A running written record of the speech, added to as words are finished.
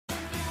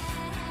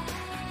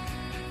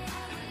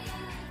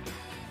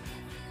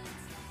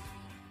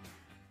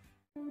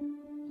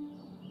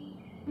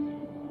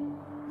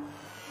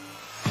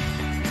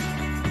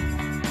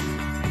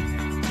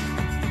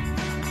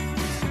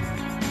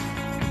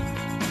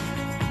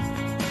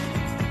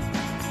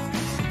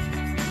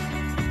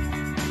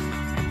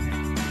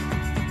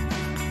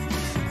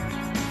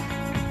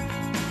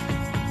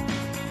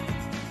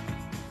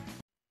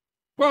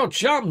Well,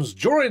 chums,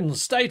 during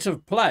State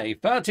of Play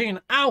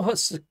 13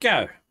 hours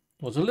ago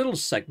was a little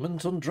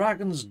segment on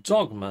Dragon's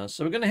Dogma,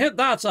 so we're going to hit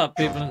that up,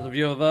 people in the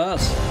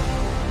viewerverse.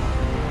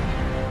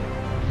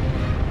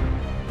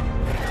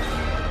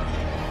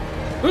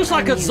 Looks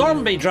like a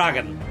zombie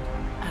dragon.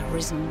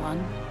 Arisen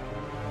one.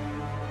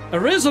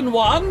 Arisen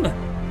one?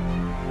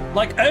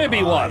 Like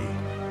Obi-Wan.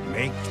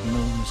 Make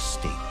no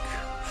mistake.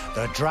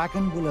 The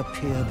dragon will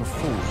appear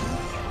before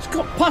you. It's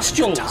got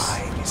pustules. The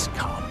time is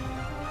come.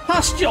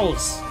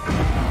 Pustules.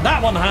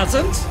 That one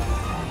hasn't.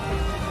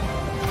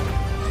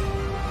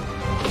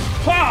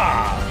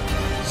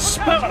 Ha!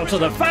 Spell to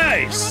the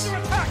face.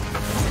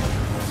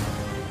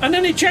 And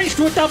then he changed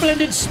to a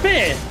double-ended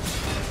spear.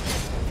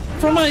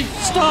 From a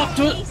staff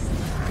to a...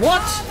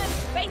 What?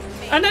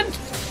 And then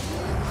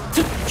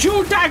to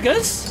dual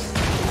daggers?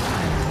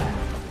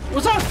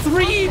 Was that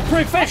 3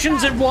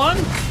 professions in one?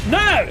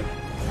 No!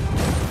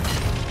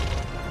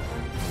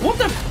 What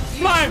the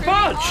flying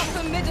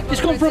fudge?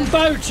 He's gone from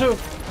bow to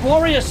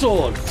warrior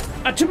sword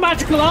and to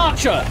magical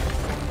archer.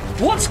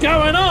 What's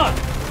going on?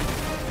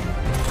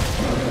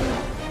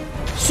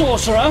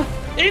 Sorcerer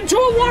into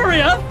a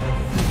warrior?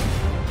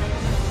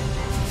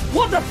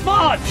 What the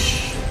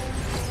fudge?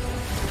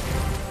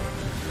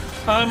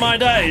 Oh my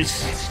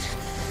days.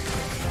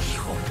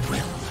 Your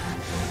will.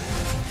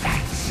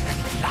 That's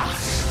at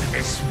last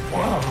this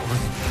world.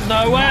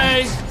 No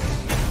way.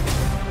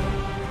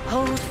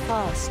 Hold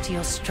fast to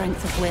your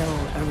strength of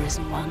will,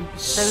 Arisen one.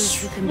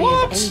 Those who can be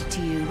What? of aid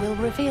to you will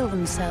reveal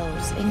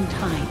themselves in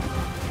time.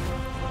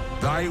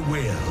 Thy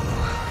will,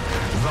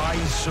 thy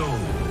soul.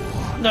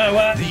 No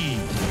way.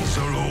 These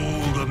are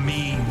all the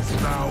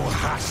means thou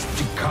hast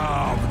to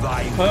carve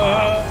thy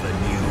path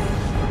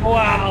anew.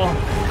 Wow.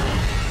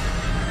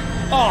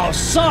 Oh,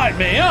 sign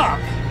me up.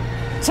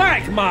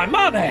 Take my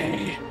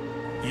money.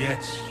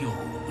 Yet your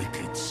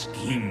wicked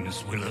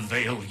schemes will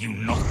avail you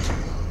not,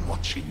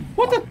 watching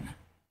What the one.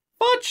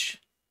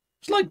 fudge?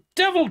 It's like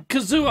Devil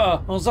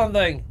Kazua or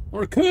something.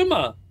 Or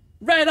Akuma.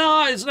 Red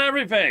eyes and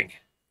everything.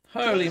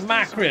 Holy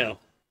mackerel.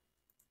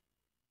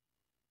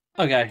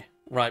 Okay,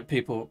 right,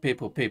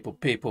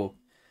 people.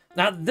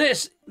 Now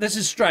this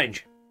is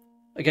strange.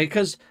 Okay,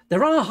 because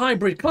there are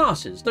hybrid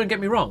classes, don't get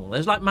me wrong.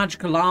 There's like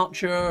magical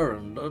archer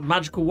and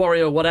magical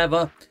warrior,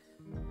 whatever.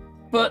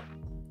 But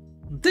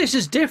this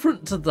is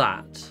different to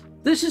that.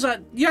 This is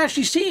a, you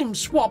actually see him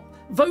swap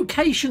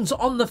vocations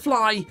on the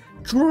fly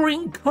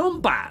during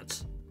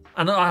combat.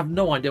 And I have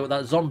no idea what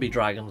that zombie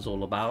dragon's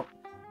all about.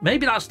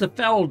 Maybe that's the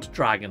felled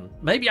dragon.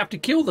 Maybe you have to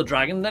kill the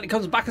dragon and then it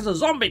comes back as a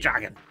zombie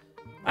dragon.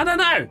 I don't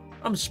know.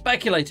 I'm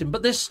speculating,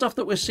 but this stuff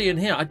that we're seeing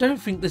here, I don't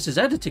think this is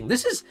editing.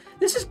 This is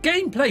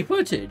gameplay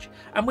footage,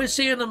 and we're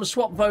seeing them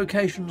swap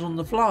vocations on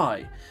the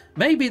fly.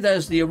 Maybe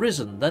there's the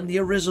Arisen, then the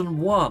Arisen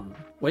 1,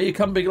 where you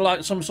can be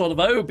like some sort of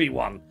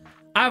Obi-Wan.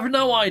 I have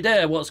no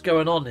idea what's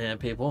going on here,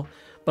 people,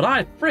 but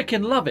I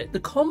freaking love it.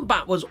 The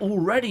combat was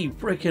already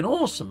freaking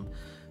awesome,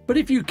 but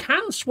if you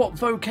can swap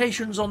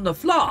vocations on the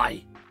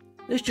fly,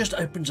 this just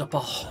opens up a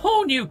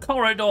whole new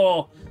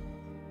corridor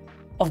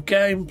of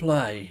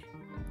gameplay.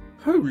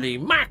 Holy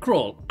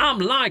mackerel, I'm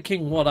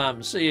liking what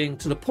I'm seeing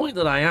to the point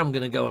that I am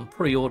going to go and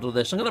pre-order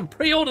this. I'm going to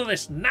pre-order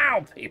this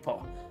now,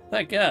 people.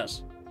 Heck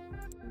yes.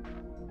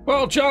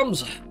 Well,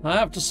 chums, I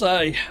have to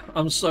say,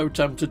 I'm so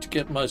tempted to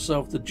get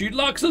myself the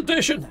Deluxe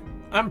Edition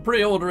and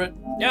pre-order it.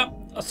 Yep,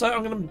 so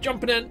I'm going to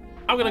jump in.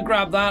 I'm going to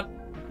grab that,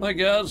 I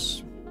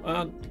guess.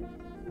 And,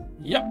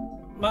 yep,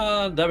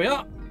 there we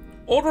are.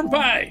 Order and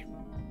pay.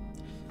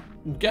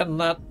 I'm getting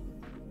that.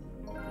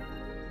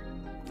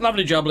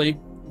 Lovely jubbly.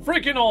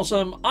 Freaking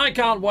awesome. I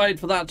can't wait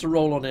for that to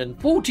roll on in.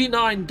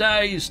 49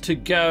 days to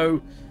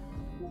go.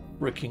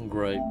 Freaking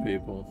great,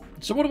 people.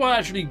 So what do I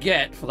actually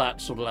get for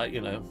that sort of like,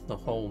 you know, the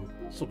whole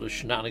sort of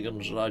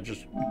shenanigans that I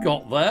just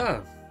got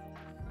there?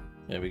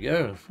 There we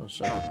go.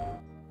 So,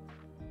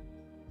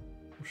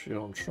 what's your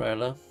on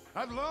trailer?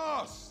 At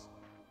last!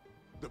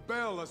 The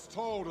bell has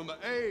tolled on the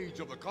age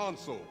of the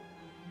console.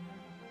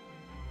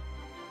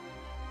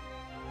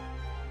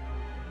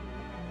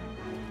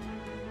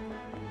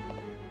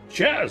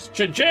 Cheers,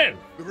 chin chin.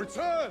 The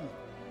return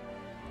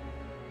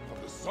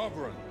of the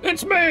sovereign.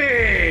 It's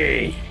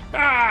me!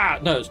 Ah,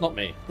 no, it's not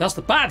me. That's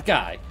the bad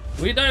guy.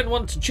 We don't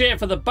want to cheer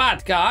for the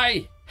bad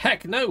guy.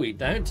 Heck no, we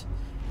don't.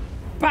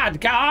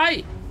 Bad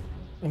guy!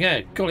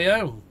 Okay,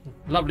 coolio.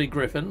 Lovely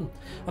griffin.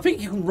 I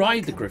think you can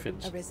ride the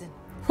griffins. Arisen.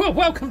 Well,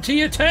 welcome to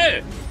you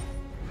too!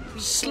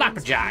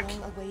 Slapjack.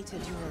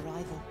 Awaited your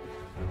arrival.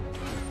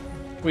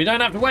 We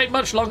don't have to wait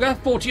much longer.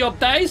 40 odd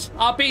days.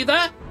 I'll be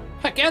there.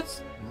 Heck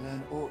yes.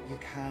 Learn all you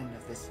can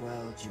of this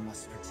world you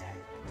must protect.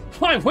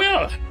 I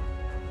will.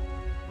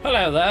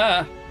 Hello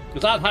there.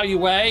 Is that how you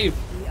wave?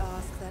 We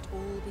ask that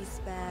all be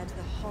spared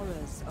the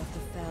horrors of the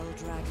fell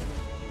dragon.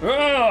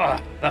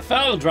 Ugh, the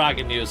fell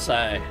dragon, you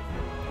say?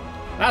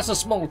 That's a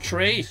small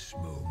tree. This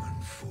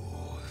moment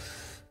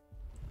forth,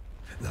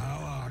 thou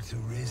art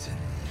arisen.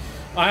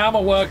 I am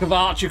a work of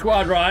art, you're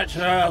quite right.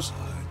 Yes.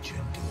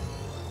 Gentle.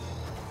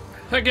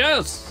 I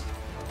guess.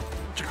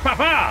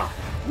 Papa!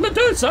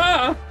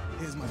 Medusa!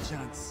 Here's my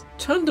chance.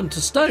 Turned them to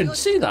stone.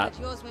 See that?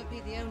 Yours won't be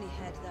the only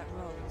head that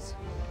rolls.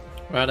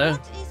 Righto.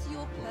 What is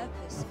your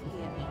purpose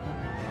here?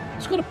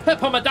 It's got a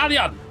purple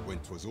medallion. When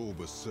 'twas all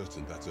but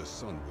certain that her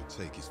son would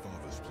take his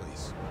father's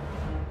place,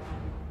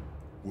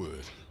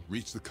 word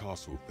reached the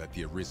castle that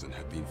the Arisen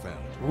had been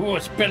found. Ooh,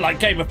 it's a bit like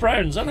Game of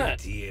Thrones, isn't it?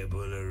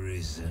 Pitiable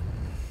Arisen,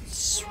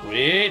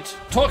 Sweet.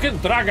 Talking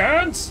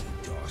dragons.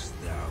 dost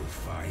thou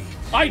fight?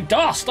 I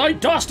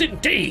dost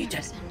indeed.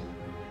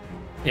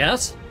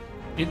 Yes?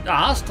 You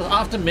asked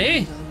after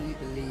me? Only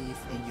believe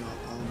in your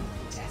own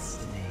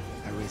destiny,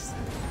 Arisen.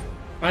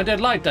 I did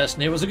like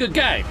Destiny. It was a good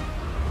game.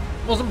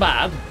 Wasn't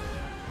bad.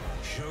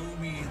 Show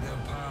me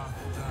the path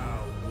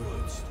thou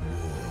wouldst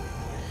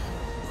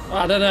walk.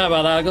 I don't know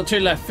about that. I got 2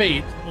 left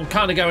feet. I'm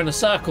kind of going in a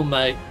circle,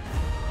 mate.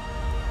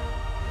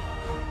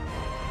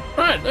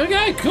 Right,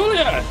 okay, cool,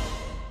 yeah.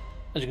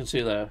 As you can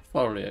see there,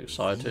 thoroughly You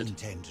excited.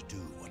 intend to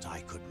do what I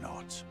could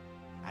not,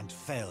 and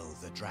fell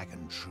the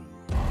dragon true.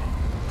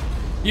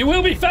 You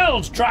will be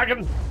felled,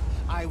 dragon!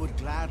 I would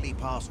gladly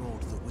pass all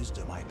of the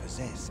wisdom I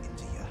possess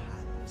into your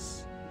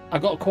hands.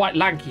 I've got quite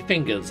lanky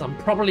fingers. I'm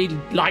probably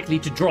likely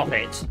to drop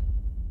it.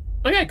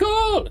 Okay,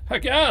 cool!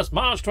 Heck yes,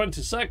 March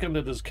 22nd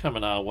it is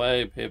coming our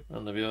way, people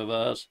in the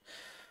viewerverse.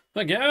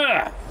 Heck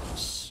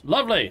yes!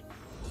 Lovely!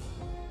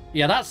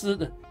 Yeah, that's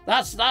the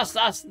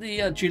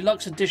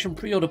deluxe edition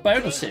pre-order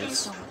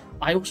bonuses.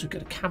 I also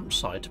get a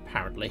campsite,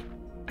 apparently.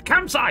 A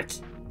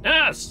campsite!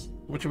 Yes!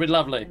 Which would be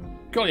lovely.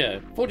 Cool, yeah.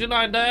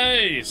 49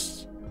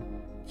 days!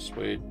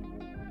 Sweet.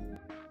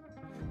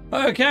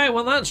 Okay,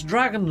 well that's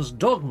Dragon's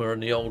Dogma in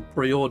the old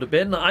pre-order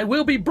bin. I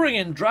will be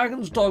bringing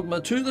Dragon's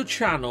Dogma to the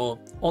channel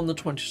on the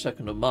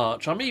 22nd of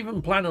March. I'm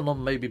even planning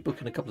on maybe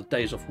booking a couple of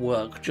days off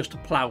work just to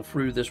plough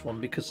through this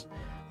one because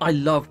I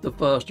loved the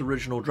first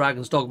original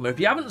Dragon's Dogma. If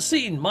you haven't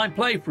seen my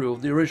playthrough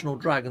of the original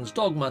Dragon's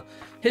Dogma,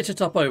 hit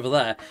it up over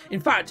there.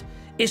 In fact,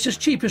 it's as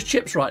cheap as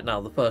chips right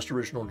now, the first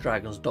original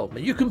Dragon's Dogma.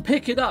 You can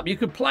pick it up, you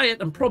can play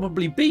it and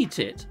probably beat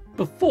it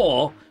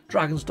before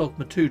Dragon's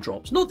Dogma 2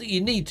 drops. Not that you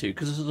need to,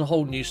 because this is a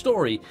whole new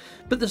story,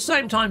 but at the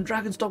same time,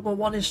 Dragon's Dogma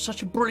 1 is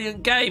such a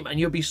brilliant game, and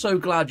you'll be so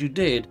glad you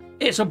did.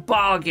 It's a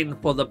bargain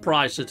for the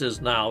price it is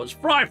now. It's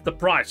thrice the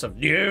price of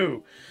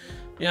new.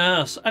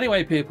 Yes,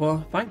 anyway,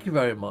 people, thank you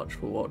very much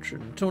for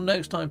watching. Until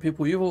next time,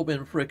 people, you've all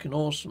been freaking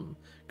awesome.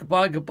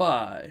 Goodbye,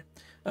 goodbye,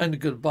 and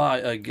goodbye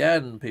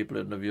again, people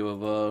in the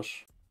viewerverse.